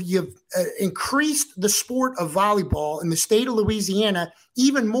great. You've increased the sport of volleyball in the state of Louisiana,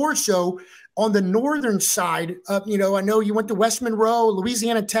 even more so on the northern side. I know you went to West Monroe,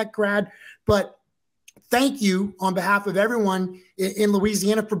 Louisiana Tech grad, but thank you on behalf of everyone in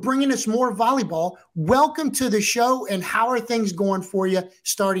Louisiana for bringing us more volleyball. Welcome to the show, and how are things going for you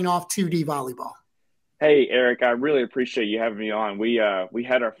starting off 2D volleyball? Hey, Eric, I really appreciate you having me on. We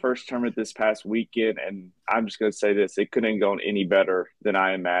had our first tournament this past weekend, and I'm just going to say this. It couldn't have gone any better than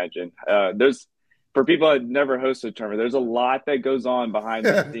I imagined. For people that never hosted a tournament, there's a lot that goes on behind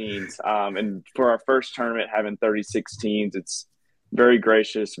the scenes. And for our first tournament, having 36 teams, it's very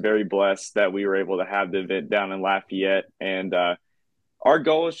gracious, very blessed that we were able to have the event down in Lafayette. And our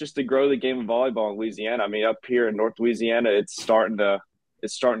goal is just to grow the game of volleyball in Louisiana. I mean, up here in North Louisiana, it's starting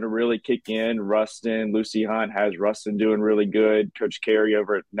to really kick in. Ruston, Lucy Hunt has Ruston doing really good. Coach Carey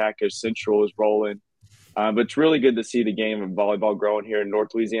over at Natchez Central is rolling. But it's really good to see the game of volleyball growing here in North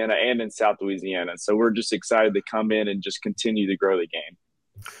Louisiana and in South Louisiana. So we're just excited to come in and just continue to grow the game.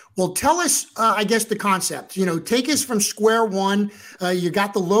 Well, tell us, I guess, the concept. Take us from square one. You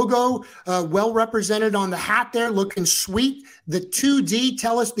got the logo well represented on the hat there, looking sweet. The 2D,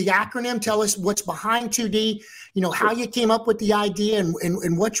 tell us the acronym. Tell us what's behind 2D, how you came up with the idea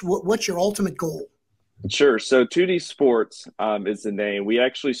and what's your ultimate goal. Sure. So 2D Sports is the name. We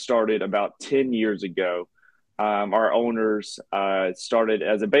actually started about 10 years ago. Our owners started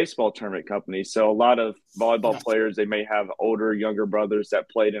as a baseball tournament company. So a lot of volleyball players, they may have older, younger brothers that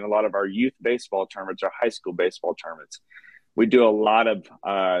played in a lot of our youth baseball tournaments or high school baseball tournaments. We do a lot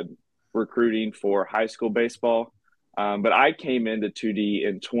of recruiting for high school baseball. But I came into 2D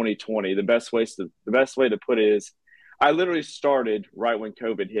in 2020. The best way to put it is I literally started right when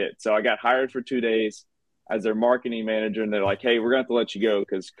COVID hit. So I got hired for 2 days as their marketing manager, and they're like, hey, we're going to have to let you go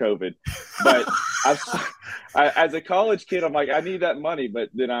because COVID. But as a college kid, I'm like, I need that money. But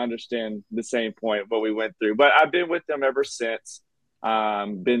then I understand the same point, what we went through. But I've been with them ever since,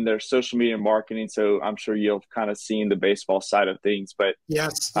 been their social media marketing. So I'm sure you've kind of seen the baseball side of things. But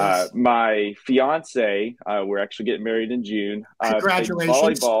yes. My fiance, we're actually getting married in June.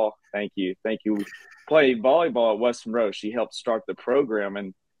 Congratulations. Volleyball. Thank you. Played volleyball at West Monroe. She helped start the program.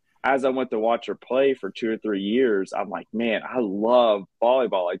 And as I went to watch her play for 2 or 3 years, I'm like, man, I love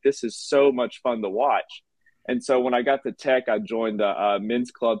volleyball. Like, this is so much fun to watch. And so when I got to Tech, I joined the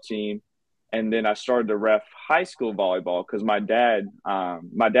men's club team. And then I started to ref high school volleyball because my dad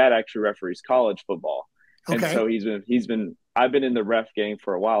actually referees college football. Okay. And so I've been in the ref game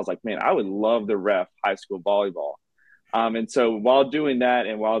for a while. I was like, man, I would love to ref high school volleyball. And so while doing that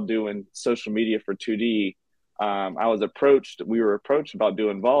and while doing social media for 2D, we were approached about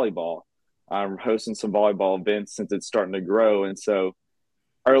doing volleyball, hosting some volleyball events since it's starting to grow. And so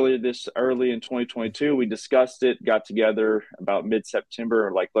early in 2022, we discussed it, got together about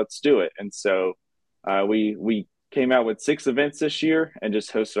mid-September, like, let's do it. And so we came out with 6 events this year and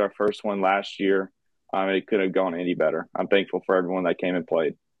just hosted our first one last year. It couldn't have gone any better. I'm thankful for everyone that came and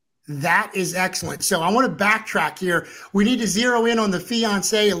played. That is excellent. So I want to backtrack here. We need to zero in on the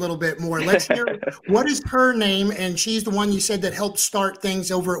fiance a little bit more. Let's hear what is her name, and she's the one you said that helped start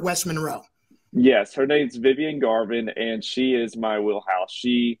things over at West Monroe. Yes, her name's Vivian Garvin, and she is my wheelhouse.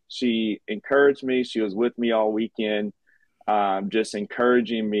 She encouraged me. She was with me all weekend, just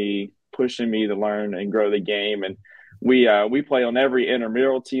encouraging me, pushing me to learn and grow the game. And we play on every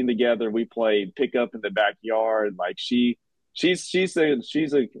intramural team together. We play pickup in the backyard. Like, she's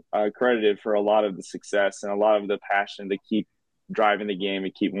credited for a lot of the success and a lot of the passion to keep driving the game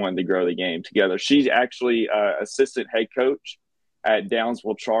and keep wanting to grow the game together. She's actually assistant head coach at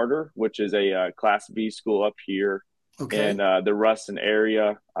Downsville Charter, which is a Class B school up here in the Ruston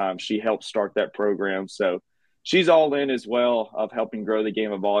area. She helped start that program. So she's all in as well of helping grow the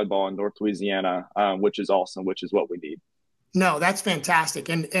game of volleyball in North Louisiana, which is awesome, which is what we need. No, that's fantastic.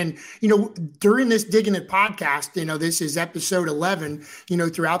 And during this Diggin' It podcast, this is episode 11,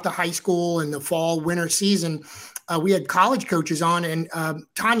 throughout the high school and the fall, winter season, we had college coaches on, and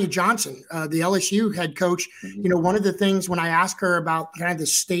Tanya Johnson, the LSU head coach, one of the things when I asked her about kind of the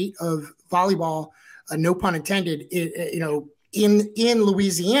state of volleyball, no pun intended, in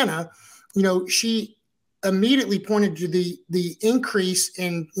Louisiana, she immediately pointed to the increase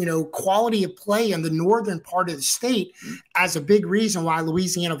in quality of play in the northern part of the state as a big reason why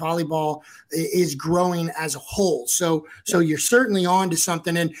Louisiana volleyball is growing as a whole. So you're certainly on to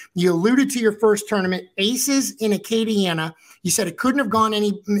something. And you alluded to your first tournament, Aces in Acadiana. You said it couldn't have gone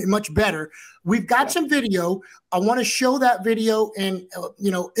any much better. We've got some video. I want to show that video, and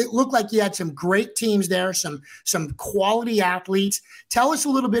it looked like you had some great teams there, some quality athletes. Tell us a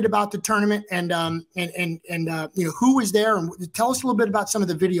little bit about the tournament and who was there, and tell us a little bit about some of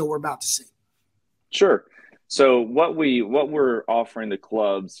the video we're about to see. Sure. So what we're offering the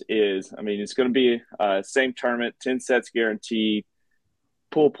clubs is, it's going to be same tournament, 10 sets guaranteed,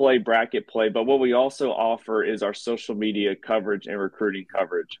 pool play, bracket play. But what we also offer is our social media coverage and recruiting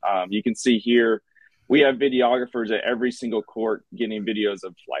coverage. You can see here, we have videographers at every single court getting videos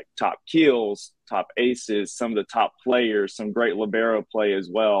of like top kills, top aces, some of the top players, some great libero play as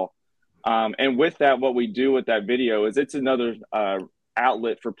well. And with that, what we do with that video is it's another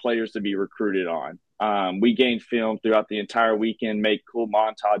outlet for players to be recruited on. We gain film throughout the entire weekend, make cool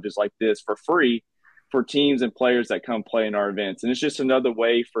montages like this for free for teams and players that come play in our events. And it's just another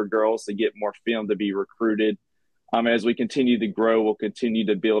way for girls to get more film to be recruited. As we continue to grow, we'll continue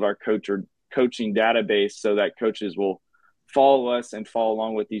to build our coaching database so that coaches will follow us and follow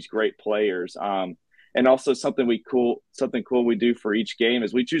along with these great players. And also something cool we do for each game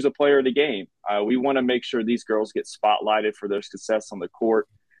is we choose a player of the game. We want to make sure these girls get spotlighted for their success on the court.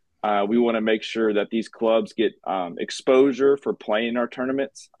 We want to make sure that these clubs get exposure for playing our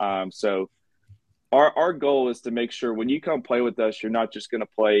tournaments. So our goal is to make sure when you come play with us, you're not just going to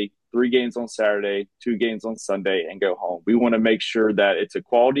play 3 games on Saturday, 2 games on Sunday, and go home. We want to make sure that it's a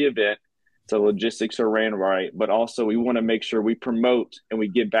quality event, the logistics are ran right, but also we want to make sure we promote and we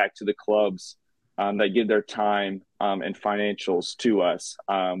give back to the clubs that give their time and financials to us.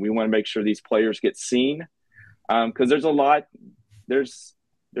 We want to make sure these players get seen because there's a lot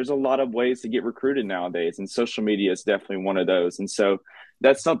of ways to get recruited nowadays, and social media is definitely one of those. And so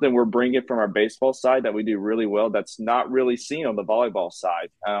that's something we're bringing from our baseball side that we do really well that's not really seen on the volleyball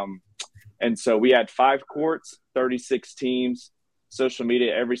side. And so we had 5 courts, 36 teams, social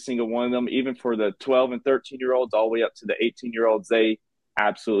media, every single one of them, even for the 12 and 13-year-olds all the way up to the 18-year-olds, they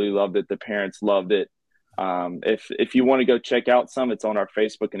absolutely loved it. The parents loved it. If you want to go check out some, it's on our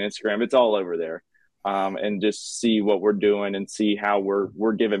Facebook and Instagram. It's all over there. And just see what we're doing and see how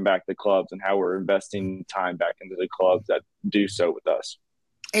we're giving back the clubs and how we're investing time back into the clubs that do so with us.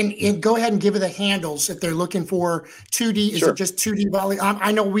 And go ahead and give it the handles if they're looking for 2D. Is Sure. It just 2D volley?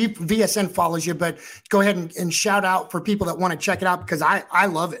 I know VSN follows you, but go ahead and shout out for people that want to check it out, because I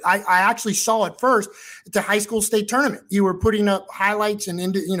love it. I actually saw it first at the high school state tournament. You were putting up highlights and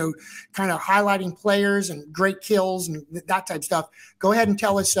kind of highlighting players and great kills and that type of stuff. Go ahead and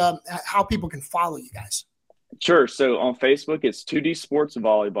tell us how people can follow you guys. Sure. So on Facebook, it's 2D Sports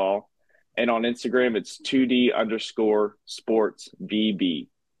Volleyball, and on Instagram, it's 2D_sports VB.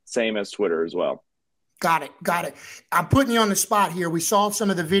 Same as Twitter as well. Got it. I'm putting you on the spot here. We saw some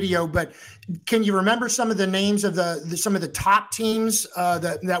of the video, but can you remember some of the names of some of the top teams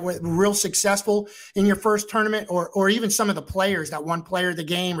that were real successful in your first tournament, or even some of the players, that one player of the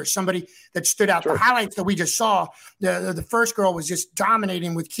game or somebody that stood out? Sure. The highlights that we just saw, the first girl was just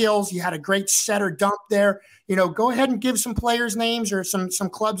dominating with kills. You had a great setter dump there. Go ahead and give some players' names or some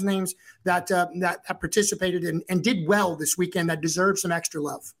clubs' names that participated and did well this weekend that deserve some extra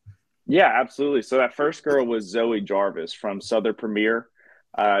love. Yeah, absolutely. So that first girl was Zoe Jarvis from Southern Premier.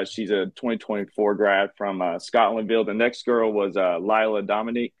 She's a 2024 grad from Scotlandville. The next girl was Lila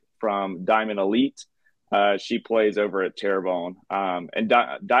Dominique from Diamond Elite. She plays over at Terrebonne. And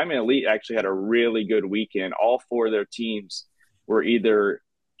Diamond Elite actually had a really good weekend. All four of their teams were either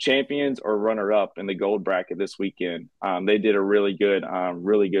champions or runner-up in the gold bracket this weekend. They did a really good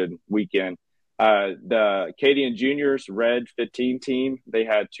weekend. The Acadian Juniors Red 15 team, they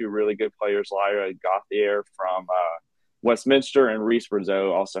had two really good players, Lyra Gauthier from Westminster and Reese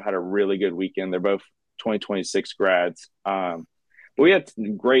Brazeau also had a really good weekend. They're both 2026 grads. But we had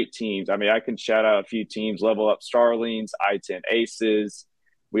great teams. I mean, I can shout out a few teams: Level Up Starlings, I-10 Aces.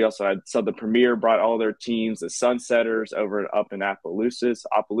 We also had Southern Premier brought all their teams, the Sunsetters up in Opelousas,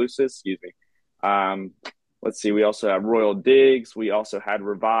 excuse me. Let's see. We also have Royal Digs. We also had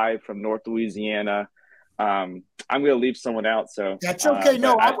Revive from North Louisiana. I'm going to leave someone out. So that's okay.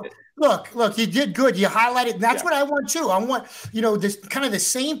 Look, you did good. You highlighted. That's what I want too. I want, this kind of the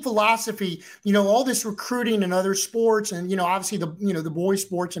same philosophy, all this recruiting and other sports and, obviously the boys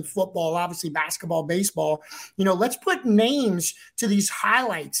sports and football, obviously basketball, baseball, let's put names to these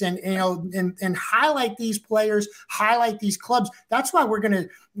highlights and highlight these players, highlight these clubs. That's why we're going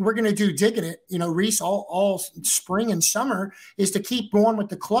to do Diggin' It, Reese, all spring and summer, is to keep going with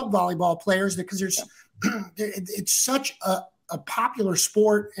the club volleyball players, because it's such a popular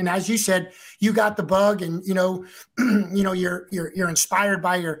sport. And as you said, you got the bug, and you're inspired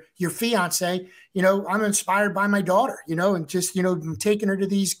by your fiance. I'm inspired by my daughter, and just taking her to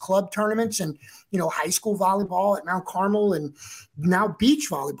these club tournaments and high school volleyball at Mount Carmel and now beach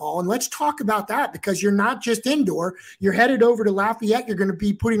volleyball. And let's talk about that, because you're not just indoor. You're headed over to Lafayette. You're going to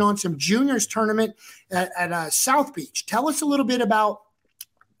be putting on some juniors tournament at South Beach. Tell us a little bit about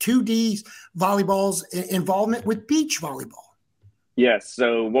 2D volleyball's involvement with beach volleyball. Yes.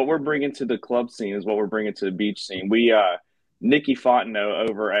 So what we're bringing to the club scene is what we're bringing to the beach scene. We, Nikki Fontenot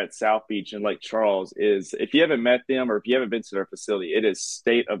over at South Beach in Lake Charles is, if you haven't met them or if you haven't been to their facility, it is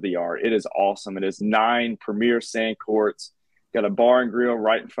state of the art. It is awesome. It is 9 premier sand courts, got a bar and grill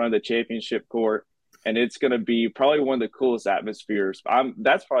right in front of the championship court. And it's going to be probably one of the coolest atmospheres.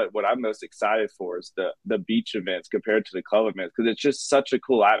 That's probably what I'm most excited for, is the beach events compared to the club events, because it's just such a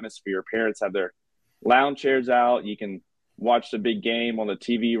cool atmosphere. Parents have their lounge chairs out. You can watch the big game on the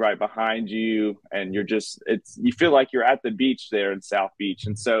TV right behind you, and you feel like you're at the beach there in South Beach.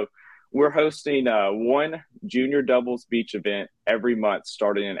 And so we're hosting one junior doubles beach event every month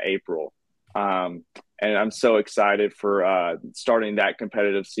starting in April. And I'm so excited for starting that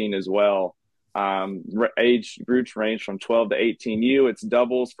competitive scene as well. Age groups range from 12 to 18U. It's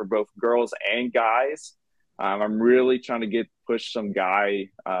doubles for both girls and guys. I'm really trying to push some guy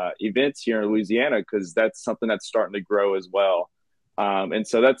events here in Louisiana, because that's something that's starting to grow as well. And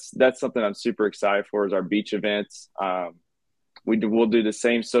so that's something I'm super excited for, is our beach events. We'll do the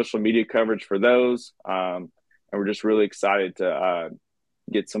same social media coverage for those. And we're just really excited to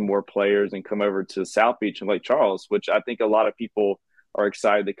get some more players and come over to South Beach and Lake Charles, which I think a lot of people are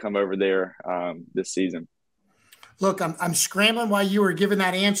excited to come over there this season. Look, I'm scrambling while you were giving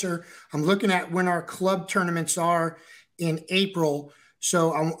that answer. I'm looking at when our club tournaments are in April.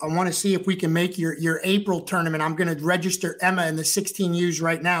 So I want to see if we can make your April tournament. I'm going to register Emma in the 16Us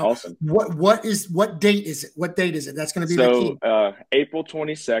right now. Awesome. What date is it? What date is it? That's going to be the key. April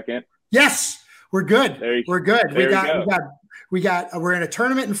 22nd. Yes, we're good. We're good. We got we're in a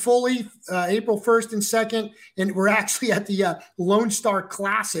tournament in Foley, April 1st and 2nd, and we're actually at the Lone Star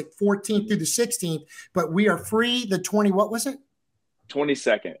Classic, 14th through the 16th. But we are free the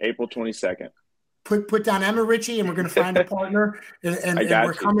 22nd, April 22nd. Put down Emma, Richey, and we're going to find a partner, and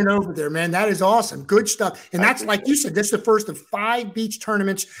we're coming over there, man. That is awesome. Good stuff. And that's, like you said, this is the first of 5 beach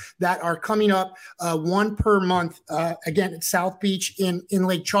tournaments that are coming up, 1 per month, again, at South Beach in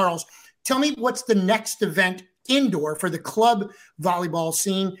Lake Charles. Tell me what's the next event indoor for the club volleyball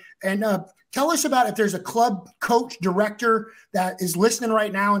scene, and tell us about if there's a club coach, director that is listening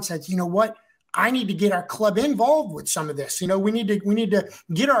right now and says, you know what, I need to get our club involved with some of this. You know, we need to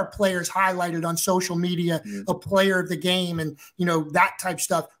get our players highlighted on social media, a player of the game, and, you know, that type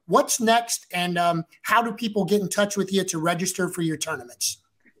stuff. What's next, and how do people get in touch with you to register for your tournaments?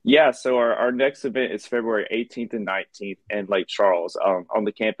 Yeah, so our next event is February 18th and 19th in Lake Charles on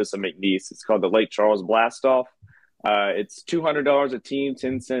the campus of McNeese. It's called the Lake Charles Blast-Off. It's $200 a team,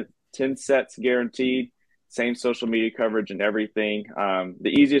 10 sets guaranteed. Same social media coverage and everything. The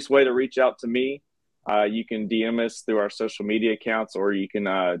easiest way to reach out to me, you can DM us through our social media accounts, or you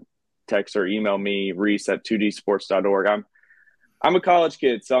can text or email me, reese@2dsports.org. I'm a college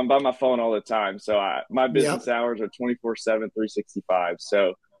kid, so I'm by my phone all the time. So my business hours are 24/7, 365.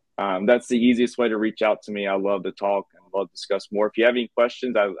 So that's the easiest way to reach out to me. I love to talk and love to discuss more. If you have any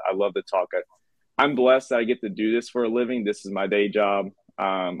questions, I love to talk. I'm blessed that I get to do this for a living. This is my day job.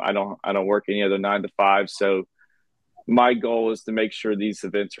 I don't work any other 9 to 5. So my goal is to make sure these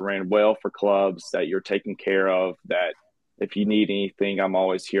events ran well for clubs, that you're taken care of, that if you need anything, I'm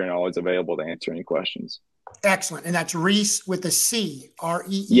always here and always available to answer any questions. Excellent. And that's Reese with a C,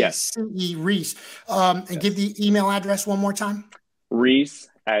 REECE, yes. Reese. And give the email address one more time.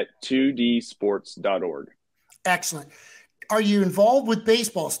 Reese@2dsports.org. Excellent. Are you involved with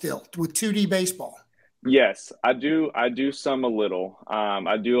baseball still, with 2D baseball? Yes, I do. I do some a little.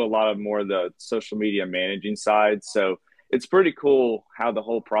 I do a lot of more of the social media managing side. So it's pretty cool how the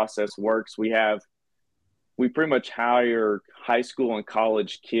whole process works. We pretty much hire high school and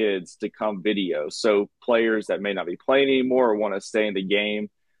college kids to come video. So players that may not be playing anymore or want to stay in the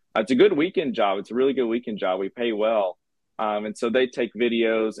game. It's a good weekend job. It's a really good weekend job. We pay well. And so they take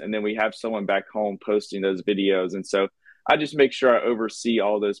videos, and then we have someone back home posting those videos. And so I just make sure I oversee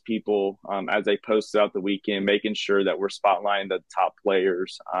all those people as they post throughout the weekend, making sure that we're spotlighting the top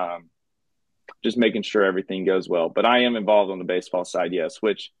players, just making sure everything goes well. But I am involved on the baseball side, yes,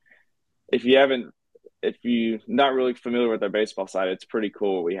 which if you're not really familiar with our baseball side, it's pretty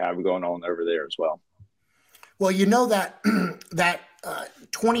cool what we have going on over there as well. Well, you know that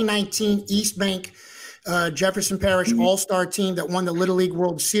 2019 East Bank Jefferson Parish All-Star team that won the Little League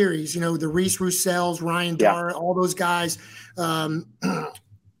World Series, you know, the Reese Roussells, Ryan Dara, all those guys, you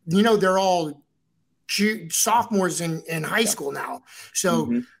know, they're all sophomores in high school now.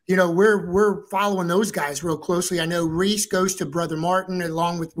 So, you know, we're following those guys real closely. I know Reese goes to Brother Martin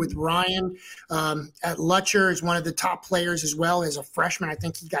along with Ryan at Lutcher, is one of the top players as well as a freshman. I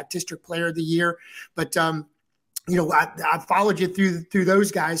think he got District Player of the Year. But, you know, I followed you through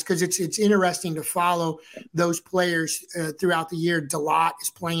those guys because it's interesting to follow those players throughout the year. Delot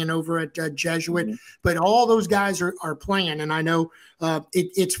is playing over at Jesuit, but all those guys are playing. And I know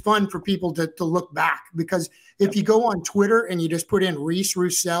it's fun for people to look back, because if you go on Twitter and you just put in Reese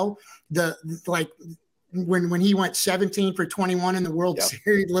Roussel, when he went 17 for 21 in the World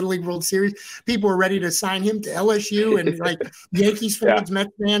Series, Little League World Series, people were ready to sign him to LSU, and like Yankees fans,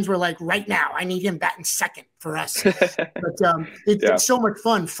 Mets fans were like, right now, I need him batting second for us. But it's so much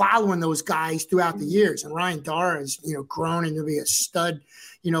fun following those guys throughout the years. And Ryan Dara has, you know, grown into be a stud.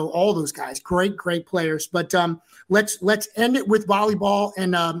 You know, all those guys, great players. But let's end it with volleyball,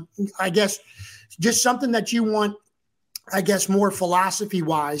 and I guess just something that you want, I guess, more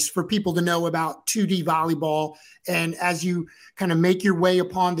philosophy-wise for people to know about 2D volleyball. And as you kind of make your way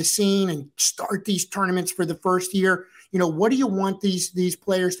upon the scene and start these tournaments for the first year, you know, what do you want these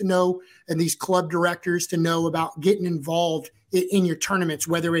players to know and these club directors to know about getting involved in your tournaments,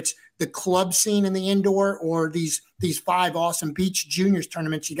 whether it's the club scene in the indoor or these 5 awesome beach juniors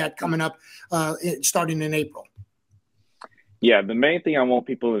tournaments you got coming up starting in April? Yeah, the main thing I want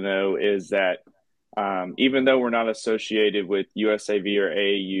people to know is that even though we're not associated with USAV or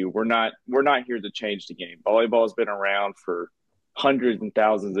AAU, we're not here to change the game. Volleyball has been around for hundreds and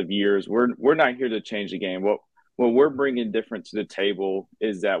thousands of years. We're not here to change the game. What we're bringing different to the table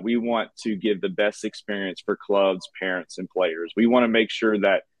is that we want to give the best experience for clubs, parents, and players. We want to make sure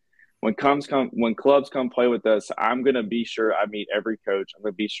that when clubs come play with us, I'm going to be sure I meet every coach. I'm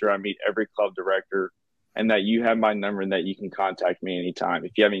going to be sure I meet every club director, and that you have my number and that you can contact me anytime.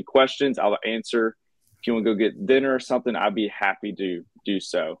 If you have any questions, I'll answer. if you want to go get dinner or something, I'd be happy to do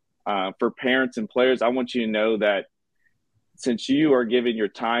so. For parents and players, I want you to know that since you are giving your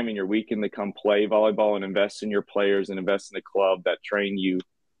time and your weekend to come play volleyball and invest in your players and invest in the club that train you,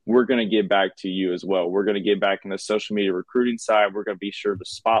 we're going to give back to you as well. We're going to give back in the social media recruiting side. We're going to be sure to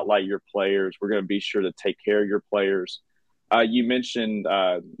spotlight your players. We're going to be sure to take care of your players. You mentioned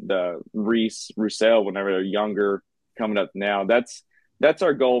the Roussel whenever they're younger, coming up now. That's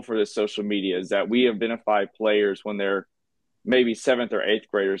our goal for this social media, is that we identify players when they're maybe 7th or 8th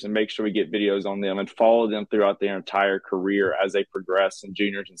graders and make sure we get videos on them and follow them throughout their entire career as they progress in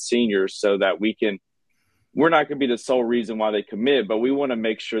juniors and seniors, so that we're not going to be the sole reason why they commit, but we want to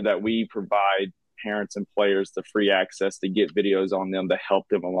make sure that we provide parents and players the free access to get videos on them to help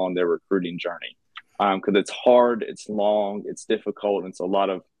them along their recruiting journey. Because it's hard, it's long, it's difficult, and it's a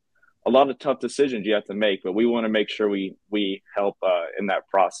lot of tough decisions you have to make, but we want to make sure we help in that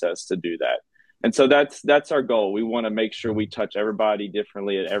process to do that. And so that's our goal. We want to make sure we touch everybody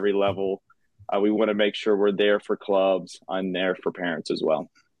differently at every level. We want to make sure we're there for clubs and there for parents as well.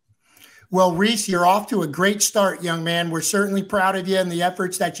 Well, Reese, you're off to a great start, young man. We're certainly proud of you and the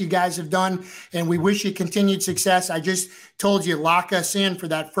efforts that you guys have done, and we wish you continued success. I just told you, lock us in for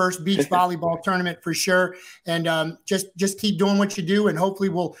that first beach volleyball tournament for sure, and just keep doing what you do, and hopefully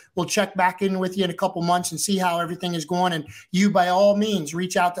we'll check back in with you in a couple months and see how everything is going. And you, by all means,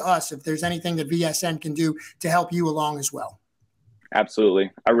 reach out to us if there's anything that VSN can do to help you along as well.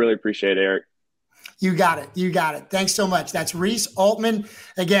 Absolutely. I really appreciate it, Eric. You got it. You got it. Thanks so much. That's Reese Altman.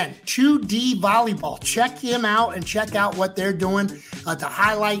 Again, 2D Volleyball. Check him out and check out what they're doing to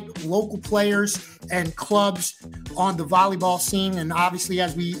highlight local players and clubs on the volleyball scene. And obviously,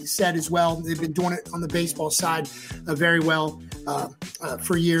 as we said as well, they've been doing it on the baseball side very well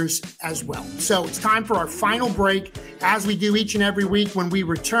for years as well. So it's time for our final break. As we do each and every week, when we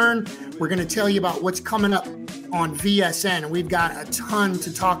return, we're going to tell you about what's coming up on VSN. And we've got a ton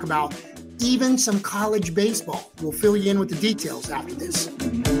to talk about. Even some college baseball. We'll fill you in with the details after this.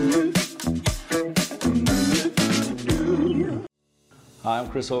 Hi, I'm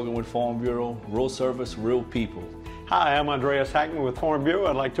Chris Hogan with Farm Bureau. Real service, real people. Hi, I'm Andreas Hackman with Farm Bureau.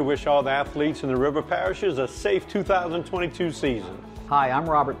 I'd like to wish all the athletes in the river parishes a safe 2022 season. Hi, I'm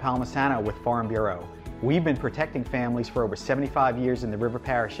Robert Palmisano with Farm Bureau. We've been protecting families for over 75 years in the river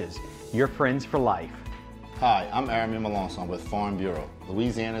parishes. Your friends for life. Hi, I'm Aramin Melanson with Farm Bureau,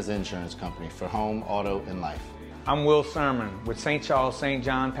 Louisiana's insurance company for home, auto, and life. I'm Will Sermon with St. Charles St.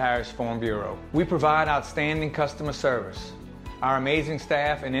 John Parish Farm Bureau. We provide outstanding customer service. Our amazing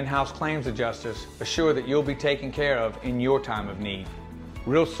staff and in-house claims adjusters assure that you'll be taken care of in your time of need.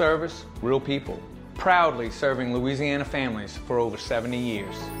 Real service, real people. Proudly serving Louisiana families for over 70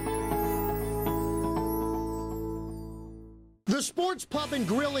 years. The Sports Pub and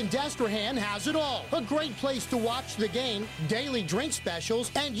Grill in Destrehan has it all. A great place to watch the game, daily drink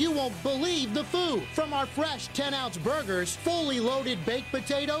specials, and you won't believe the food. From our fresh 10-ounce burgers, fully loaded baked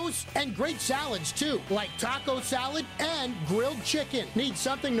potatoes, and great salads too, like taco salad and grilled chicken. Need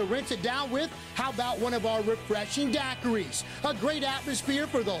something to rinse it down with? How about one of our refreshing daiquiris? A great atmosphere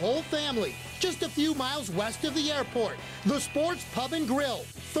for the whole family. Just a few miles west of the airport. The Sports Pub and Grill,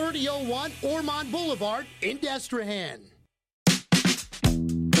 3001 Ormond Boulevard in Destrehan.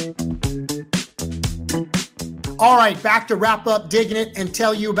 All right, back to wrap up Digging It and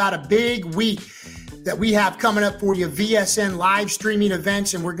tell you about a big week that we have coming up for you, VSN live streaming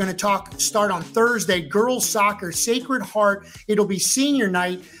events, and we're going to start on Thursday, girls soccer, Sacred Heart. It'll be senior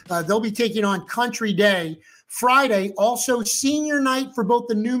night. They'll be taking on Country Day. Friday, also senior night for both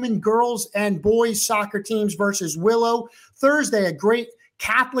the Newman girls and boys soccer teams versus Willow. Thursday, a great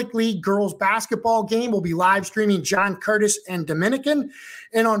Catholic League girls basketball game. We'll be live streaming John Curtis and Dominican.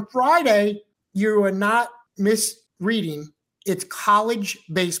 And on Friday, you are not misreading, it's college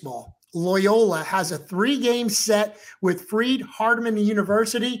baseball. Loyola has a 3-game set with Freed Hardeman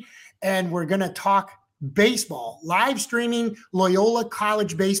University, and we're going to talk baseball, live streaming Loyola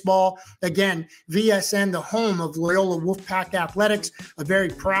College baseball. Again, VSN, the home of Loyola Wolfpack Athletics, a very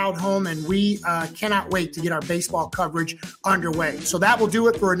proud home, and we cannot wait to get our baseball coverage underway. So that will do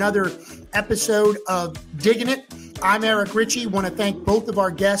it for another episode of Digging It. I'm Eric Richey. Want to thank both of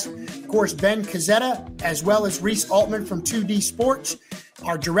our guests, of course, Ben Cazzetta, as well as Reese Altman from 2D Sports.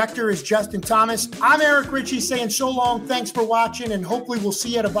 Our director is Justin Thomas. I'm Eric Richey saying so long. Thanks for watching, and hopefully we'll see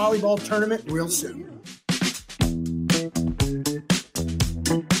you at a volleyball tournament real soon.